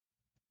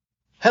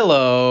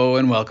Hello,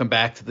 and welcome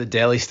back to the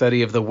Daily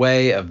Study of the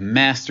Way of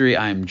Mastery.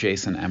 I'm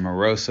Jason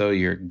Amoroso,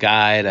 your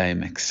guide. I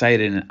am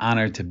excited and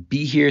honored to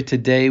be here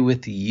today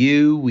with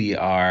you. We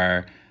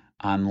are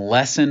on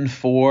Lesson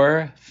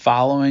 4,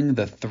 Following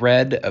the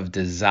Thread of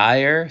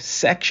Desire.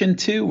 Section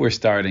 2, we're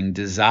starting.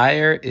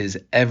 Desire is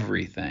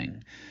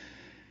everything.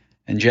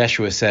 And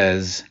Jeshua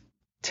says,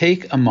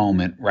 take a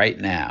moment right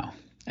now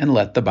and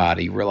let the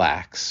body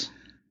relax.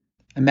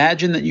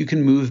 Imagine that you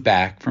can move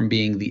back from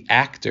being the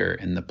actor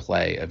in the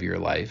play of your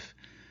life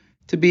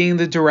to being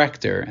the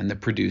director and the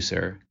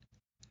producer.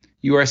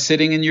 You are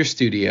sitting in your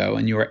studio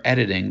and you are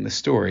editing the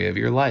story of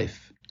your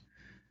life.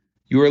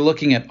 You are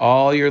looking at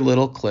all your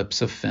little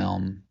clips of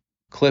film,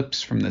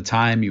 clips from the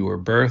time you were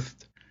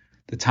birthed,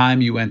 the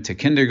time you went to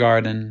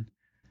kindergarten,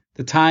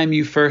 the time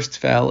you first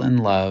fell in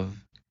love,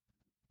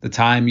 the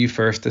time you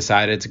first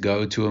decided to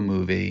go to a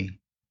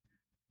movie,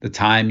 the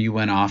time you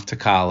went off to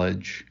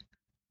college,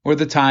 or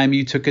the time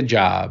you took a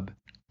job,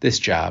 this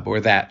job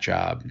or that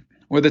job,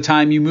 or the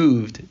time you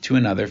moved to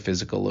another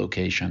physical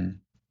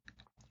location.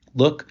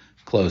 Look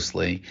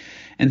closely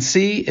and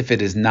see if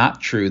it is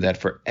not true that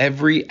for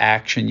every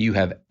action you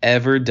have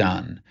ever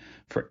done,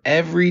 for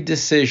every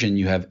decision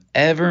you have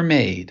ever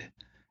made,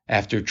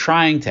 after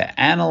trying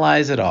to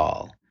analyze it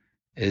all,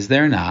 is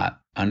there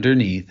not,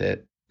 underneath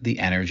it, the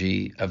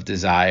energy of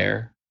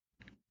desire?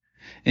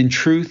 In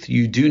truth,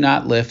 you do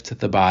not lift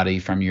the body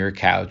from your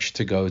couch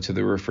to go to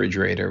the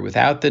refrigerator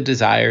without the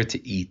desire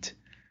to eat.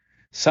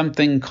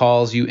 Something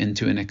calls you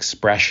into an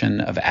expression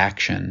of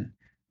action.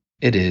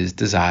 It is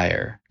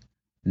desire.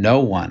 No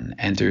one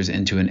enters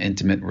into an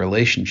intimate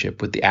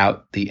relationship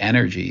without the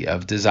energy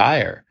of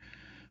desire.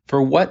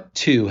 For what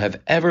two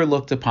have ever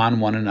looked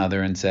upon one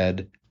another and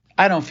said,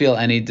 I don't feel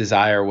any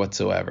desire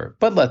whatsoever,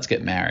 but let's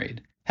get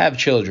married, have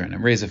children,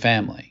 and raise a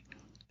family?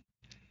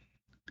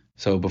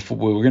 So before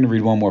we're going to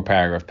read one more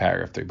paragraph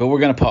 3, but we're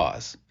going to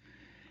pause.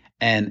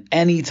 And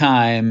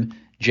anytime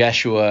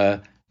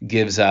Jeshua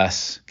gives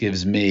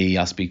me,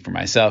 I'll speak for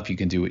myself, you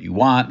can do what you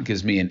want,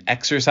 gives me an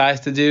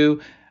exercise to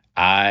do,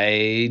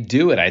 I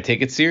do it. I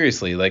take it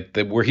seriously.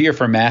 We're here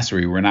for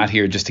mastery. We're not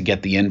here just to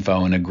get the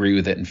info and agree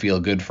with it and feel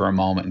good for a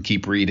moment and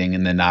keep reading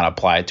and then not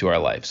apply it to our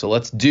life. So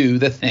let's do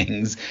the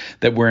things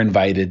that we're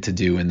invited to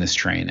do in this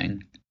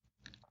training.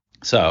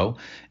 So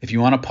if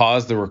you want to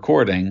pause the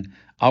recording,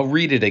 I'll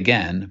read it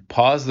again,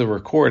 pause the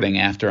recording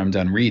after I'm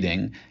done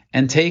reading,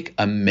 and take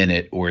a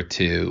minute or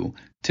two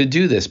to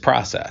do this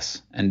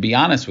process. And be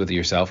honest with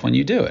yourself when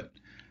you do it.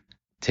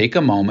 Take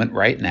a moment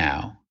right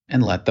now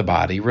and let the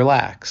body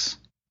relax.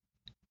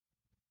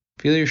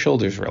 Feel your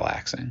shoulders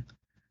relaxing.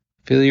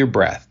 Feel your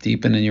breath,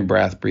 deepen in your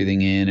breath,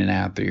 breathing in and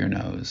out through your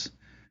nose.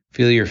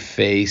 Feel your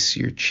face,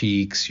 your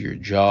cheeks, your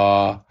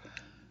jaw.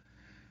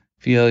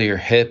 Feel your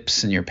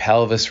hips and your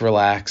pelvis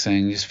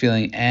relaxing, just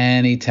feeling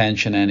any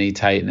tension, any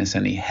tightness,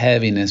 any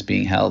heaviness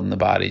being held in the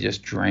body,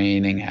 just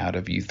draining out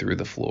of you through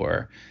the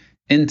floor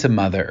into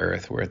Mother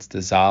Earth where it's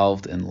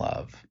dissolved in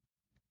love.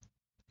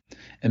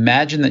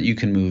 Imagine that you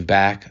can move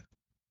back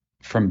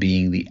from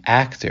being the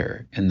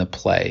actor in the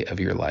play of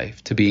your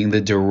life to being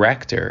the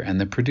director and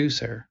the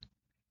producer.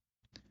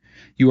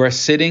 You are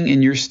sitting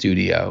in your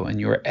studio and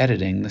you are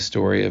editing the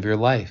story of your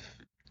life.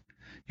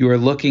 You are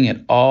looking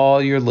at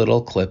all your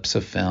little clips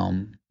of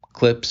film,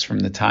 clips from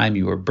the time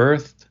you were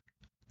birthed,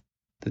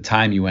 the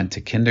time you went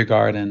to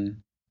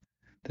kindergarten,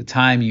 the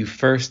time you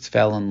first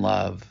fell in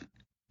love,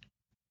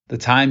 the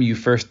time you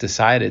first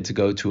decided to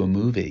go to a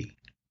movie,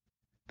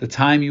 the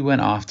time you went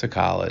off to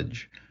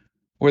college,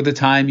 or the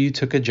time you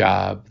took a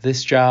job,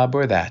 this job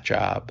or that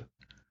job,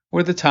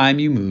 or the time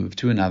you moved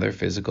to another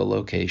physical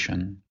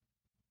location.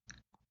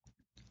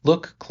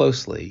 Look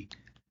closely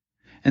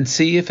and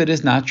see if it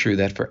is not true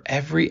that for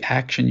every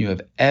action you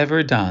have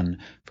ever done,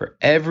 for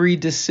every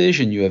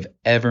decision you have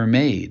ever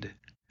made,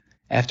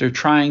 after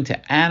trying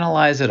to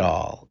analyze it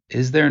all,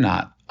 is there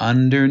not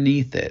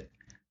underneath it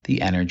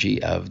the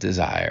energy of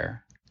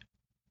desire?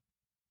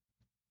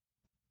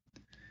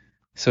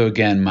 So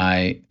again,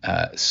 my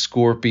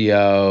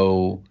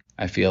Scorpio,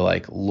 I feel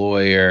like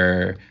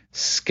lawyer,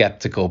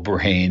 skeptical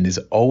brain is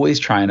always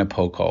trying to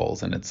poke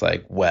holes. And it's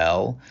like,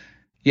 well,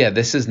 yeah,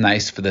 this is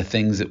nice for the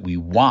things that we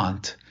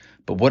want,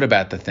 but what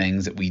about the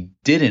things that we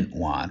didn't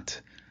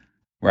want,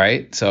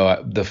 right?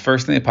 So the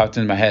first thing that popped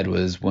into my head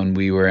was when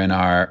we were in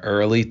our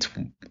early to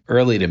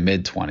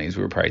mid 20s,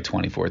 we were probably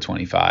 24,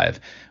 25.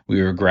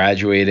 We were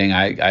graduating.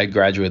 I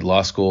graduated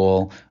law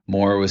school.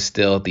 Maura was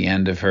still at the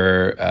end of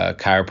her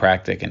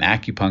chiropractic and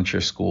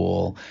acupuncture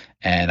school,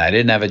 and I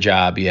didn't have a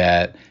job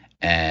yet.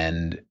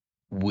 And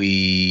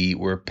we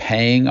were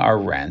paying our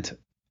rent.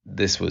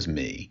 This was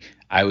me.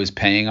 I was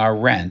paying our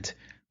rent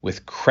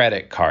with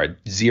credit card,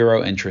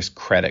 0 interest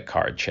credit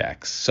card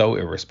checks. So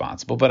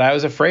irresponsible, but I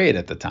was afraid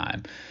at the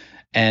time.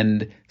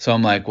 And so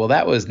I'm like, well,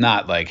 that was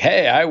not like,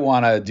 hey, I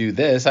want to do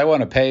this. I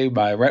want to pay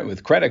my rent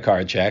with credit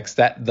card checks.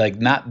 That, like,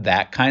 not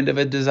that kind of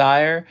a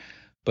desire,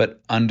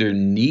 but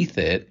underneath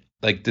it,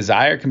 like,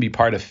 desire can be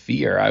part of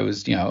fear. I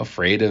was,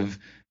 afraid of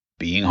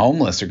being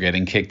homeless or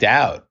getting kicked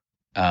out.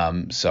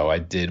 So I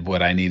did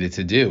what I needed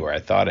to do, or I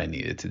thought I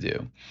needed to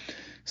do.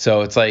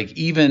 So it's like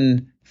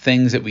even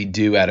things that we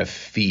do out of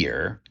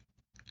fear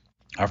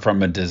are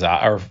from a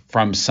desire, or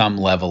from some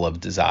level of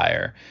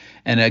desire.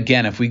 And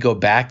again, if we go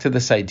back to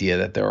this idea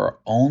that there are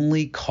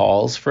only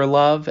calls for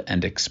love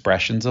and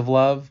expressions of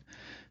love,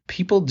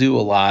 people do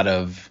a lot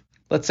of,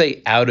 let's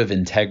say, out of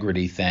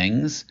integrity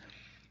things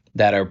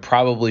that are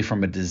probably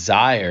from a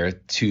desire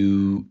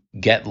to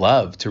get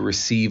love, to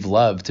receive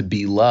love, to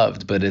be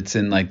loved, but it's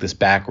in like this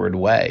backward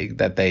way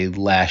that they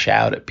lash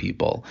out at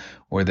people,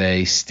 or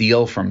they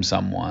steal from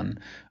someone,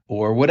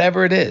 or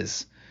whatever it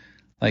is.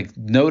 Like,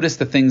 notice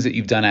the things that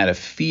you've done out of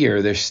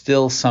fear, there's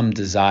still some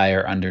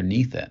desire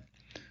underneath it.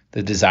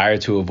 The desire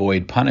to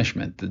avoid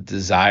punishment, the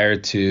desire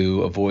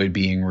to avoid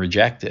being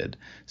rejected.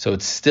 So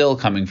it's still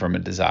coming from a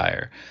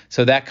desire.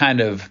 So that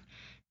kind of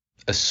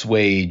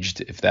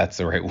assuaged, if that's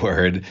the right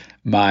word,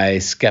 my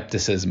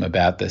skepticism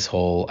about this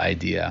whole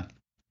idea.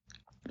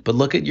 But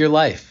look at your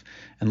life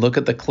and look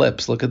at the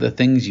clips, look at the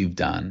things you've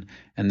done,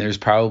 and there's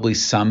probably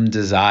some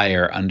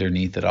desire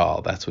underneath it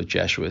all. That's what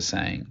Jeshua is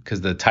saying,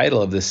 because the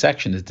title of this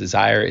section is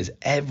Desire is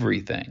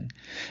Everything.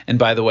 And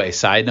by the way,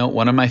 side note,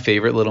 one of my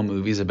favorite little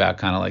movies about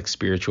kind of like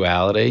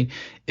spirituality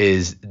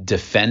is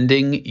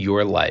Defending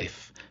Your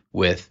Life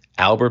with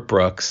Albert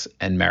Brooks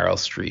and Meryl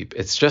Streep.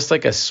 It's just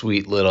like a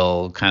sweet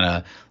little kind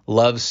of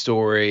love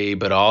story,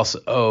 but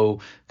also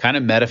kind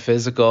of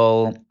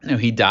metaphysical.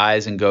 He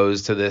dies and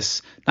goes to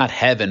this, not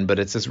heaven, but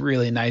it's this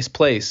really nice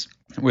place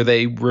where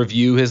they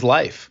review his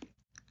life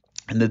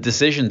and the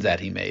decisions that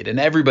he made. And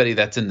everybody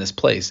that's in this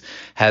place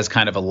has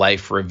kind of a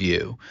life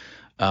review.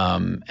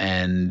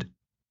 And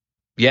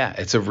yeah,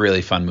 it's a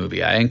really fun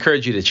movie. I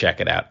encourage you to check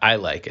it out. I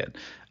like it.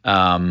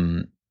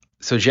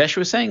 So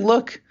Jeshua is saying,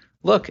 look,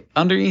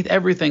 underneath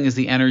everything is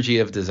the energy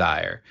of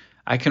desire.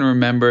 I can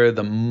remember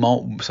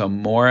so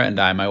Maura and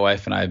I, my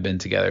wife and I, have been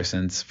together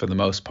since, for the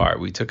most part.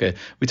 We took a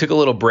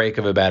little break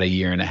of about a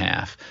year and a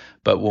half.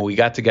 But when we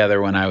got together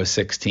when I was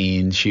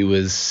 16, she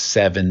was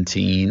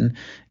 17.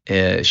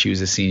 She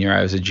was a senior.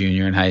 I was a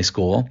junior in high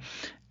school.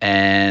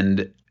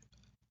 And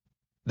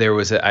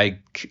I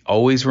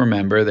always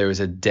remember there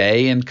was a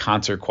day in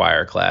concert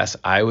choir class.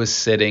 I was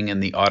sitting in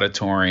the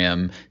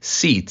auditorium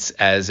seats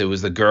as it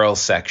was the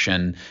girls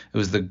section. It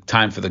was the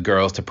time for the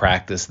girls to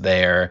practice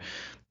their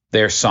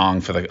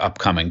song for the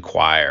upcoming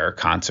choir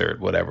concert,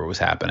 whatever was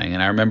happening.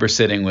 And I remember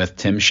sitting with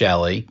Tim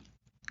Shelley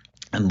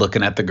and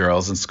looking at the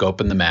girls and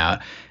scoping them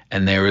out.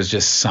 And there was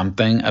just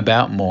something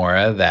about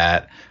Maura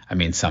that,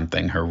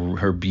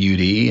 her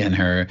beauty and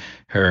her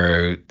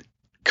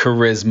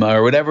charisma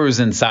or whatever was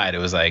inside. It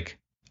was like,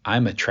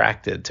 I'm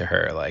attracted to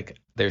her. Like,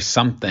 there's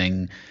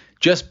something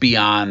just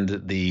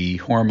beyond the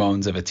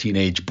hormones of a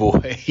teenage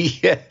boy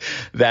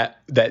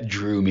that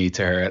drew me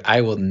to her.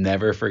 I will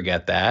never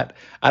forget that.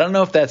 I don't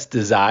know if that's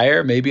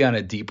desire, maybe on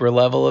a deeper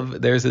level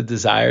there's a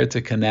desire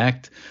to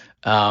connect.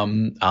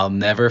 I'll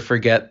never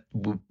forget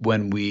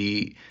when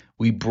we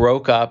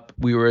broke up.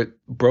 We were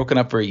broken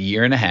up for a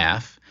year and a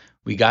half.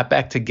 We got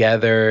back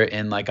together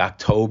in like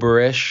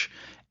October-ish.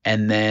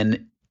 And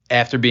then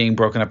after being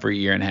broken up for a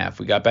year and a half,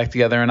 we got back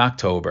together in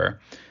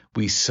October.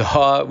 We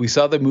saw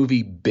the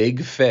movie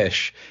Big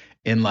Fish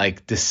in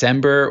like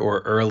December or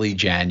early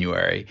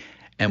January,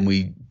 and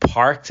we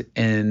parked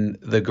in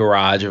the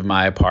garage of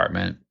my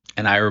apartment.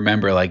 And I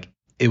remember like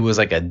it was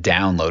like a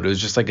download. It was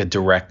just like a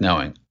direct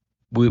knowing.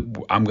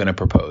 I'm going to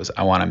propose.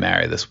 I want to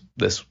marry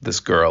this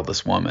girl,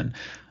 this woman.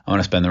 I want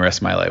to spend the rest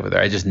of my life with her.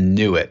 I just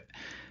knew it.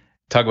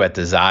 Talk about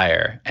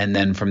desire. And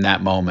then from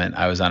that moment,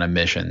 I was on a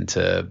mission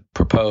to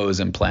propose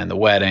and plan the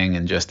wedding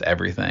and just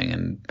everything.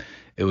 And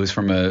it was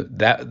from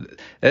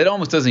it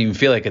almost doesn't even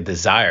feel like a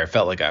desire. It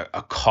felt like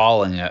a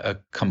calling,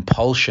 a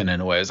compulsion in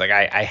a way. It was like,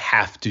 I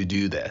have to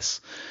do this.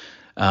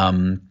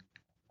 But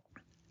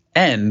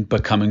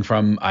coming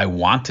from, I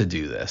want to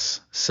do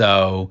this.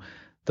 So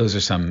those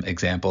are some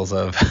examples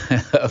of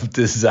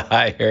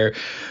desire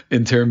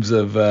in terms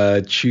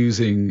of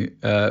choosing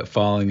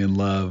falling in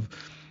love.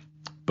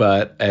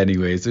 But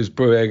anyways, I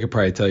could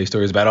probably tell you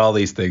stories about all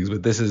these things,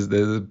 but this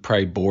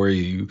probably bore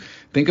you.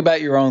 Think about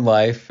your own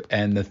life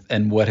and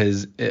what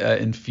has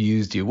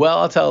infused you. Well,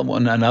 I'll tell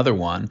another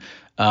one.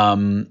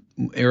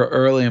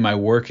 Early in my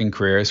working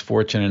career, I was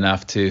fortunate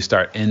enough to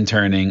start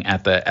interning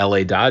at the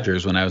LA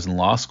Dodgers when I was in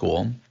law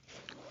school,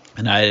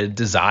 and I had a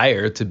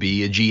desire to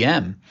be a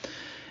GM.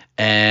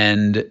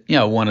 And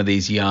one of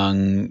these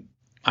young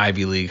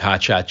Ivy League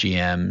hotshot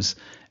GMs.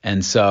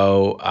 And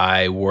so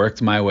I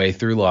worked my way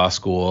through law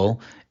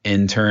school,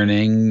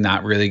 interning,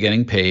 not really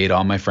getting paid.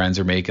 All my friends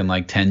are making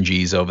like 10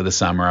 G's over the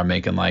summer. I'm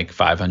making like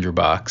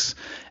 $500.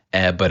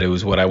 But it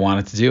was what I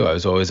wanted to do. I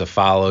was always a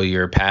follow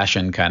your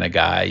passion kind of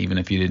guy, even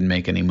if you didn't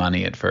make any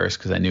money at first,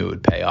 because I knew it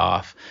would pay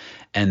off.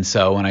 And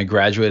so when I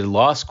graduated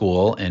law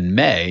school in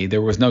May,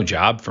 there was no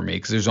job for me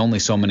because there's only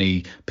so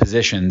many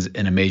positions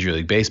in a Major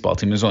League Baseball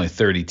team. There's only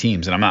 30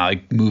 teams, and I'm not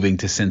like moving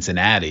to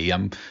Cincinnati.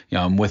 I'm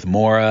with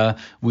Maura.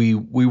 We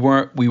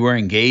were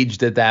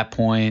engaged at that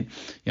point.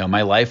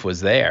 My life was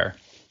there,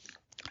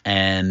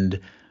 and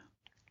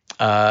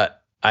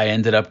I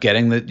ended up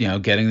getting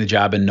the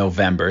job in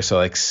November. So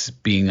like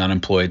being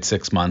unemployed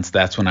 6 months,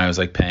 that's when I was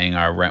like paying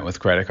our rent with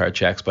credit card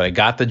checks. But I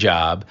got the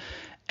job,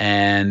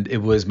 and it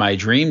was my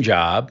dream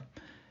job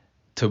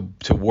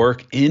to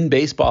work in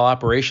baseball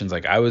operations.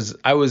 Like I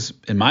was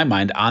in my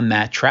mind on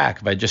that track.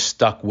 If I just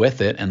stuck with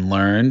it and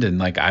learned, and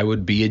like I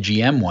would be a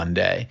GM one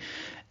day.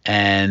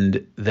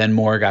 And then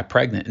Maura got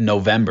pregnant in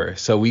November.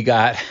 So we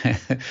got,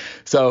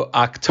 so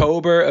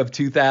October of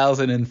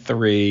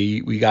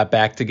 2003, we got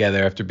back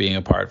together after being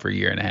apart for a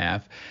year and a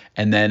half.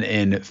 And then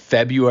in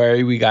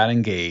February, we got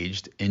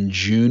engaged. In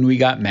June, we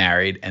got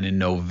married. And in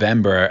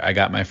November, I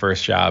got my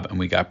first job and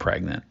we got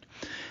pregnant.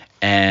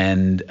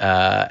 And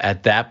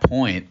at that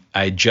point,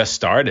 I just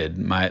started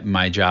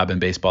my job in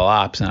baseball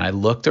ops, and I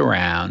looked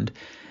around.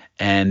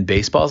 And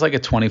baseball is like a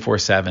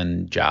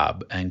 24/7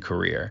 job and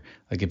career.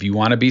 Like if you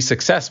want to be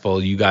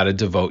successful, you got to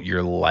devote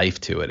your life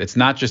to it. It's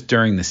not just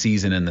during the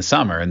season in the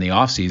summer. In the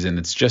off season,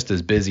 it's just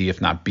as busy, if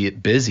not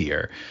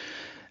busier.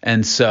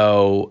 And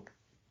so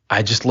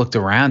I just looked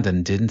around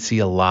and didn't see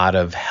a lot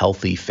of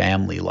healthy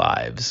family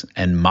lives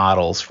and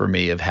models for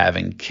me of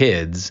having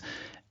kids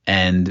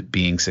and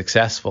being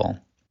successful.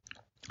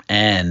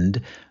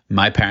 And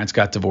my parents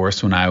got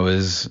divorced when I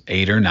was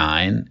 8 or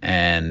 9,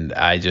 and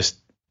I just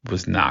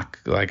was not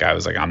like, I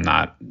was like,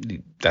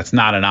 that's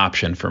not an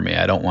option for me.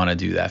 I don't want to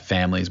do that.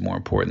 Family is more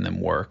important than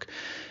work.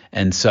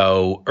 And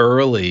so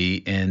early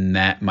in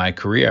my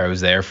career, I was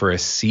there for a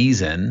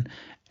season,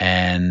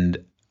 and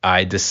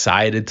I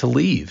decided to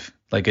leave,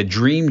 like a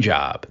dream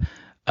job,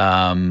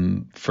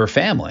 for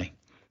family.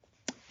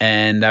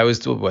 And I was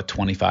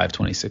 25,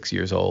 26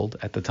 years old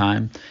at the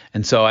time.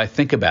 And so I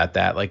think about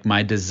that, like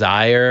my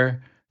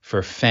desire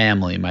for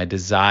family, my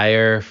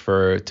desire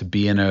to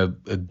be in a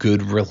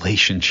good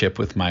relationship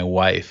with my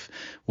wife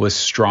was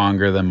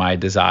stronger than my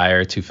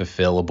desire to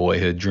fulfill a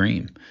boyhood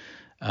dream,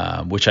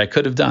 which I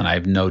could have done. I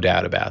have no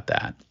doubt about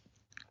that.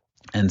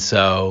 And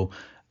so,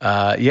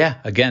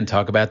 again,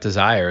 talk about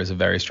desire is a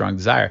very strong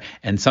desire.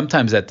 And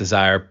sometimes that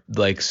desire,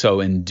 like, so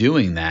in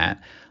doing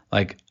that,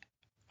 like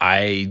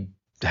I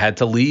had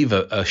to leave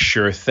a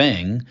sure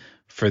thing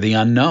for the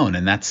unknown,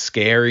 and that's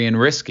scary and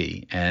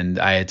risky. And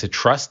I had to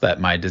trust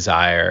that my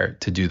desire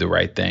to do the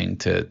right thing,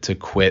 to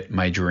quit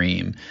my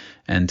dream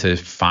and to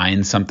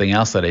find something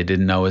else that I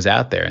didn't know was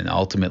out there. And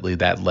ultimately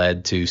that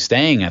led to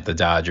staying at the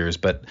Dodgers,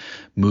 but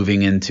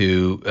moving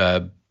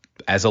into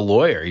as a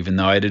lawyer, even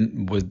though I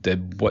didn't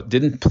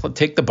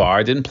take the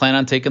bar, didn't plan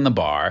on taking the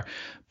bar,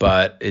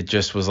 but it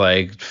just was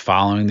like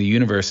following the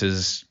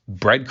universe's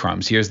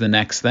breadcrumbs. Here's the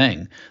next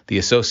thing. The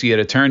associate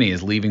attorney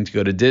is leaving to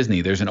go to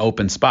Disney. There's an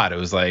open spot. It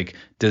was like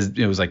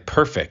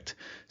perfect.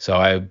 So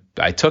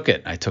I took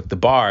it. I took the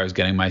bar. I was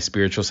getting my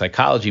spiritual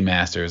psychology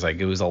master's.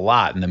 Like it was a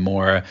lot. And the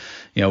more,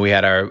 we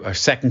had our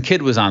second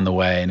kid was on the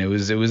way, and it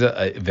was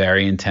a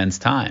very intense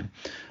time.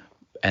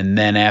 And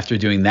then after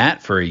doing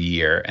that for a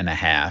year and a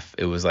half,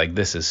 it was like,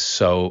 this is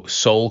so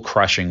soul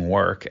crushing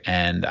work.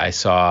 And I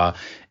saw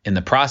in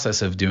the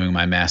process of doing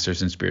my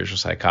master's in spiritual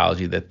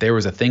psychology that there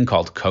was a thing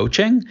called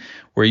coaching,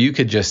 where you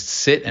could just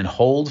sit and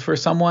hold for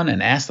someone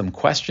and ask them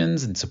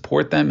questions and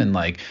support them, and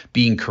like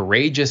being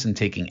courageous and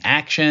taking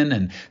action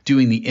and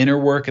doing the inner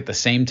work at the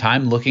same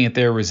time, looking at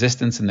their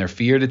resistance and their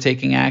fear to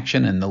taking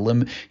action and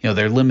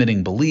their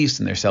limiting beliefs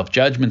and their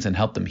self-judgments, and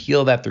help them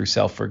heal that through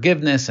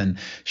self-forgiveness and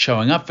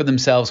showing up for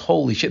themselves.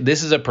 Holy shit,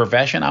 this is a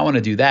profession. I want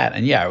to do that.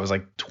 And yeah, I was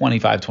like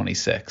 25,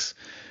 26.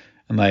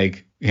 And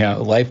like,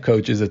 life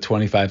coaches at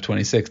 25,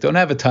 26 don't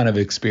have a ton of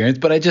experience,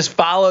 but I just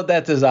followed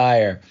that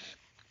desire,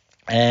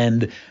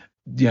 and,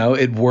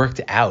 it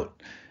worked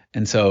out.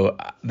 And so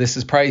this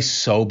is probably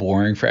so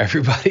boring for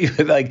everybody,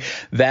 but like,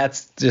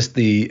 that's just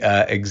the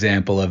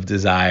example of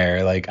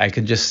desire. Like I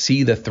could just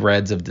see the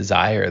threads of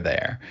desire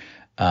there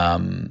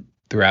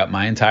throughout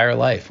my entire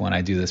life when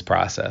I do this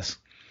process.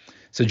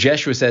 So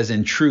Jeshua says,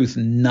 in truth,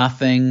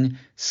 nothing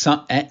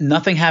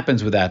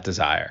happens without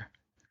desire.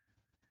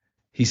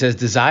 He says,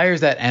 desire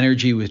is that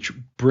energy which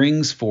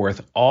brings forth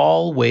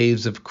all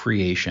waves of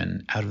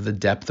creation out of the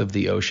depth of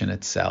the ocean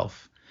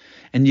itself.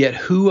 And yet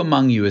who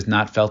among you has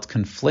not felt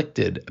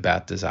conflicted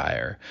about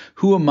desire?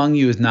 Who among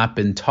you has not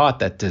been taught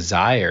that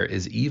desire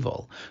is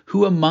evil?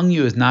 Who among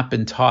you has not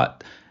been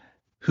taught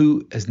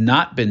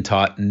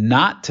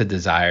not to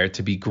desire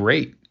to be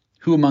great?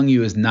 Who among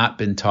you has not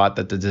been taught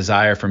that the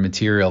desire for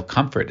material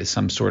comfort is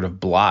some sort of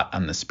blot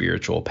on the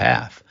spiritual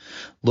path?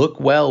 Look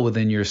well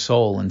within your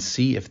soul and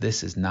see if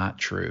this is not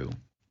true.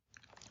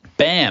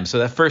 Bam! So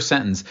that first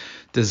sentence,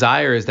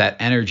 desire is that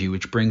energy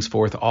which brings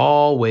forth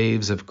all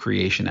waves of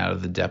creation out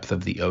of the depth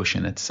of the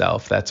ocean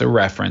itself. That's a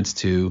reference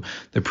to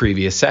the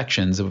previous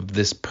sections of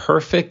this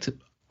perfect,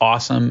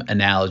 awesome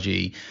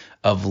analogy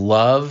of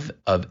love,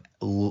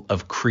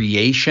 of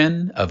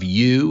creation, of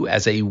you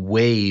as a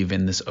wave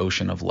in this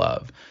ocean of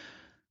love.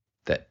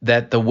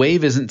 That the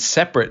wave isn't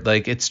separate,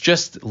 like it's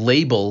just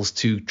labels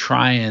to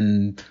try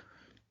and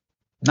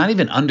not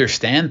even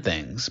understand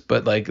things,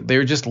 but like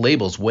they're just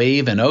labels.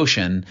 Wave and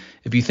ocean,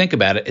 if you think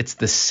about it, it's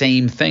the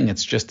same thing.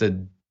 It's just a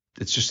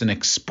it's just an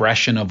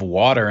expression of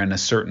water in a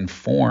certain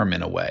form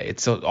in a way.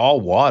 It's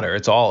all water.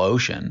 It's all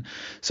ocean.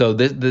 So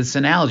this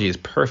analogy is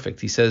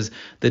perfect. He says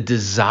the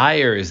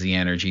desire is the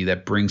energy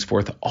that brings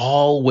forth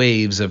all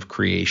waves of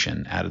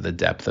creation out of the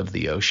depth of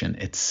the ocean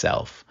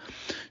itself.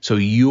 So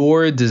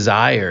your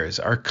desires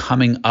are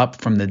coming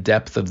up from the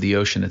depth of the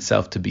ocean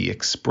itself to be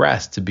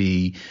expressed, to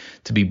be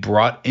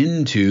brought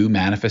into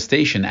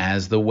manifestation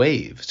as the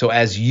wave. So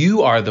as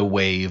you are the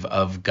wave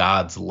of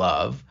God's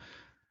love,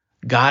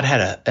 God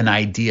had an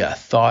idea, a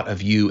thought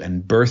of you,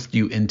 and birthed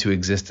you into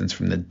existence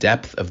from the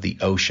depth of the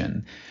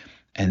ocean.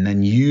 And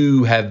then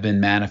you have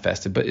been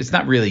manifested, but it's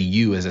not really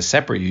you as a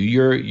separate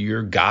you.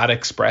 You're God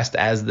expressed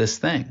as this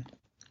thing.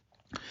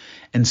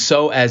 And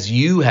so as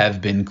you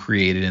have been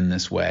created in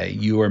this way,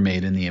 you are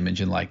made in the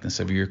image and likeness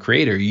of your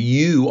creator.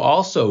 You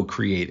also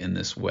create in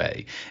this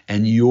way,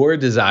 and your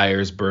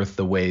desires birth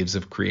the waves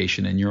of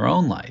creation in your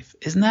own life.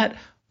 Isn't that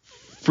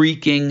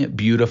freaking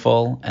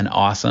beautiful and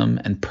awesome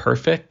and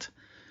perfect?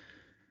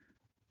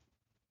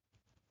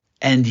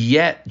 And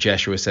yet,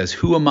 Jeshua says,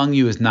 who among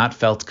you has not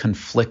felt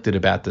conflicted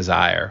about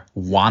desire,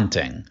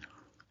 wanting?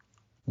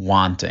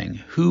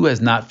 Who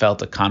has not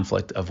felt a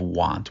conflict of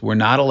want? We're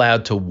not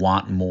allowed to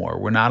want more.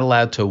 We're not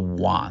allowed to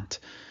want,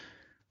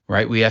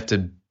 right? We have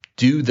to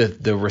do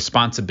the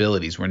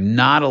responsibilities. We're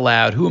not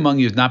allowed. Who among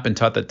you has not been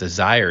taught that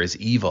desire is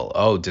evil?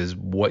 Oh, does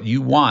what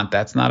you want,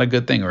 that's not a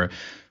good thing.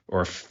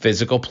 Or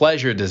physical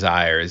pleasure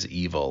desire is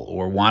evil.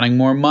 Or wanting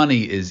more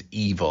money is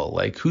evil.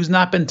 Like, who's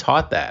not been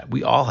taught that?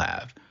 We all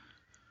have.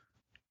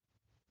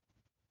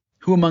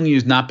 Who among you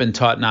has not been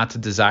taught not to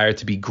desire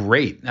to be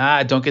great?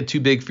 Don't get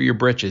too big for your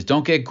britches.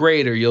 Don't get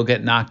great or you'll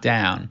get knocked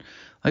down.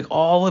 Like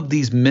all of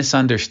these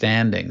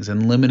misunderstandings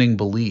and limiting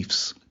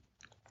beliefs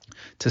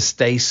to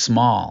stay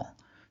small,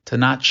 to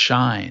not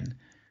shine.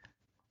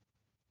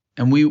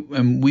 And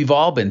we've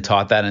all been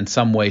taught that in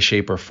some way,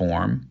 shape, or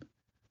form.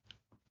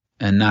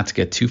 And not to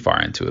get too far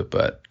into it,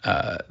 but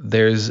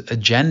there's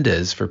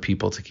agendas for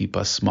people to keep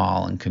us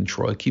small and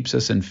control. It keeps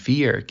us in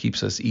fear. It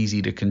keeps us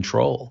easy to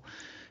control.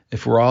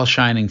 If we're all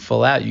shining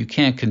full out, you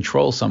can't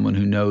control someone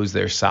who knows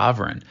they're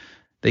sovereign.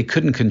 They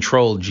couldn't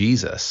control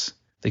Jesus.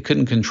 They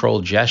couldn't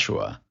control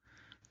Jeshua.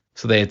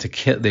 So they had to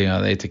kill. They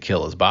had to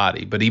kill his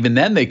body. But even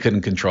then, they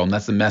couldn't control him.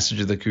 That's the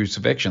message of the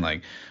crucifixion.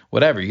 Like,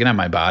 whatever, you can have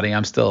my body.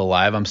 I'm still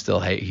alive. I'm still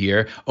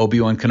here.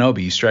 Obi-Wan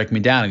Kenobi, you strike me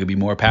down, it could be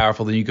more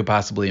powerful than you could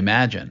possibly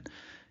imagine.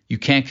 You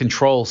can't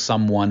control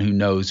someone who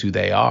knows who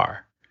they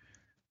are.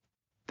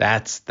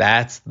 That's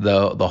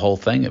the whole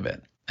thing of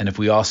it. And if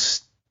we all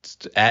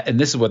and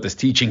this is what this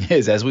teaching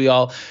is, as we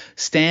all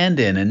stand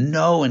in and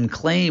know and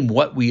claim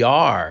what we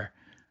are,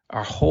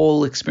 our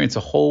whole experience, the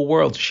whole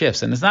world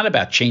shifts. And it's not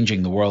about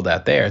changing the world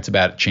out there. It's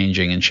about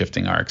changing and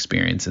shifting our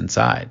experience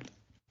inside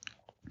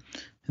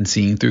and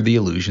seeing through the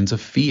illusions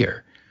of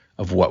fear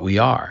of what we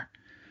are.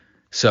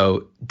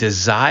 So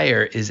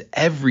desire is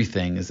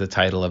everything is the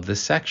title of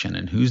this section.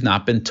 And who's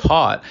not been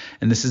taught?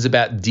 And this is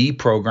about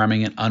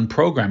deprogramming and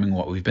unprogramming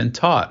what we've been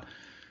taught.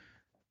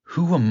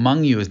 Who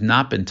among you has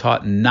not been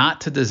taught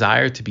not to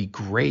desire to be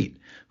great?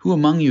 Who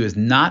among you has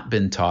not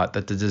been taught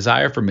that the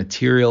desire for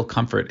material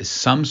comfort is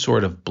some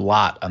sort of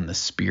blot on the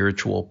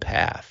spiritual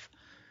path?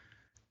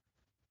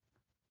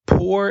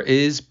 Poor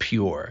is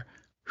pure.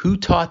 Who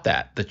taught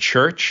that? The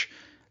church?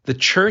 The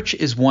church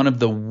is one of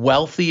the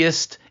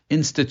wealthiest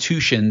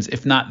institutions,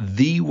 if not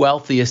the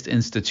wealthiest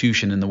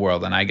institution in the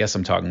world. And I guess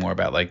I'm talking more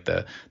about like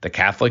the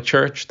Catholic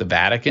Church, the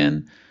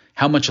Vatican,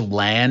 how much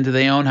land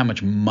they own, how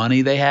much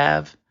money they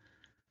have.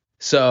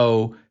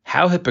 So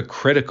how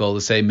hypocritical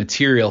to say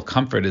material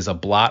comfort is a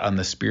blot on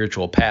the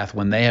spiritual path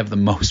when they have the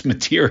most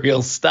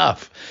material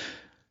stuff.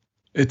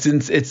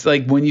 It's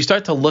like when you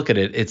start to look at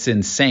it, it's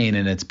insane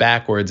and it's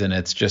backwards and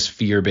it's just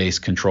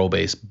fear-based,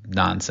 control-based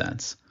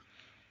nonsense.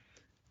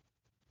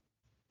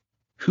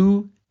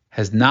 Who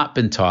has not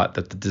been taught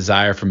that the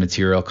desire for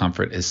material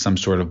comfort is some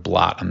sort of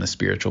blot on the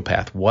spiritual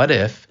path? What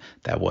if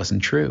that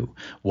wasn't true?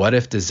 What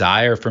if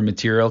desire for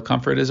material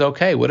comfort is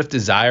okay? What if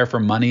desire for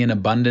money and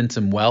abundance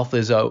and wealth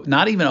is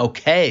not even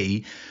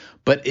okay,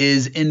 but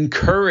is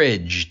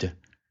encouraged?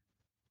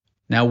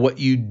 Now, what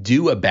you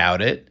do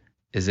about it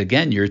is,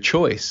 again, your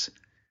choice.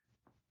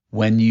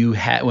 When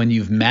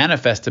you've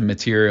manifested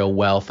material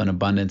wealth and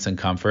abundance and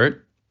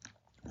comfort,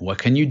 what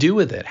can you do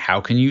with it?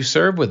 How can you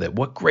serve with it?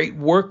 What great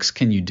works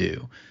can you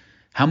do?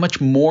 How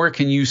much more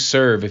can you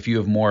serve if you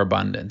have more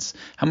abundance?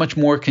 How much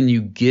more can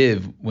you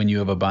give when you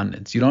have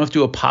abundance? You don't have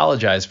to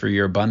apologize for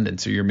your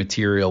abundance or your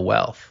material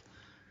wealth.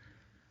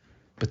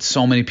 But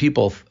so many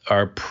people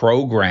are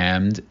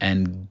programmed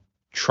and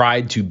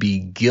tried to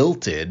be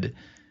guilted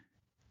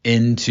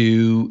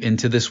into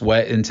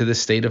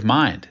this state of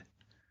mind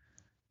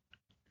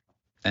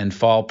and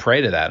fall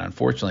prey to that,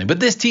 unfortunately. But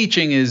this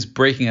teaching is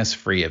breaking us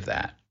free of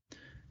that.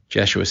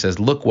 Jeshua says,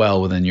 look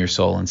well within your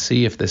soul and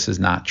see if this is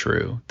not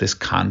true, this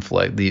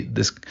conflict,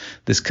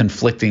 this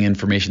conflicting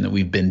information that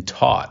we've been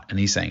taught. And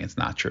he's saying it's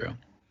not true.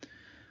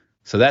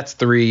 So that's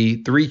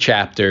three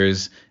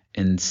chapters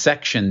in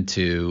section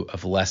 2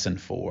 of lesson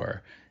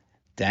 4,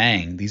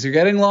 Dang, these are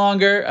getting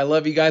longer. I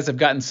love you guys. I've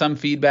gotten some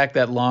feedback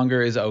that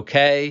longer is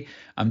okay.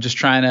 I'm just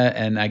trying to,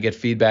 and I get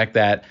feedback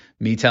that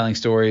me telling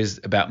stories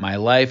about my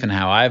life and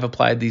how I've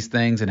applied these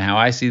things and how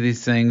I see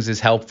these things is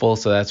helpful.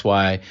 So that's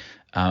why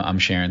I'm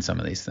sharing some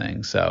of these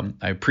things. So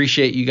I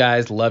appreciate you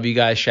guys. Love you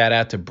guys. Shout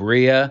out to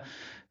Bria,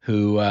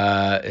 who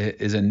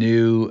is a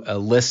new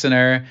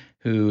listener,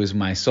 who is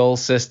my soul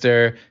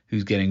sister,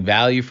 who's getting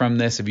value from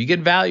this. If you get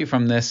value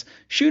from this,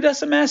 shoot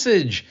us a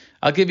message.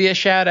 I'll give you a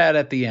shout out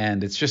at the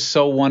end. It's just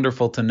so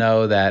wonderful to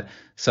know that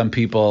some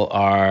people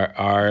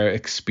are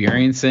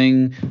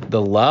experiencing the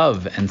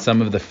love and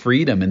some of the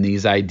freedom in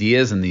these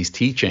ideas and these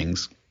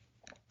teachings,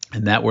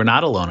 and that we're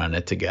not alone on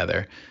it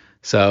together.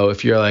 So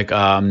if you're like, oh,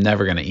 I'm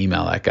never going to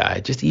email that guy,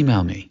 just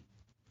email me.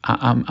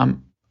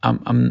 I'm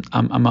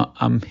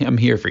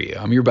here for you.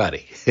 I'm your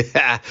buddy.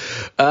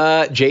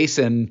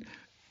 Jason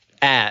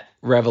at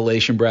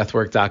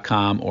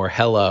revelationbreathwork.com or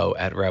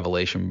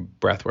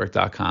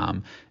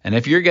hello@revelationbreathwork.com. And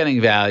if you're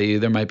getting value,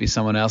 there might be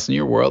someone else in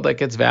your world that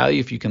gets value.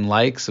 If you can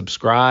like,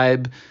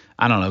 subscribe,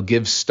 I don't know,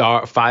 give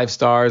 5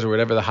 stars or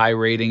whatever the high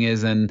rating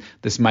is, and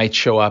this might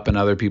show up in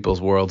other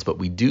people's worlds. But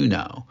we do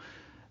know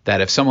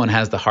that if someone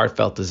has the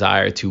heartfelt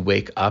desire to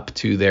wake up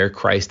to their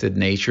Christed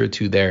nature,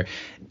 to their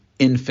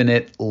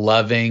infinite,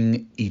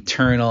 loving,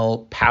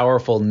 eternal,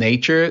 powerful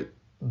nature,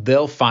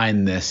 they'll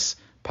find this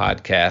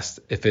podcast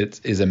if it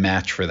is a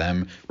match for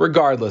them,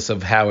 regardless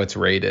of how it's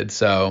rated.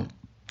 So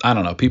I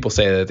don't know. People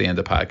say that at the end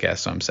of the podcast,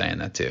 so I'm saying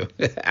that too.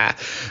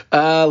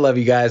 Love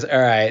you guys. All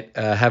right.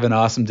 Have an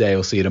awesome day.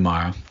 We'll see you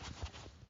tomorrow.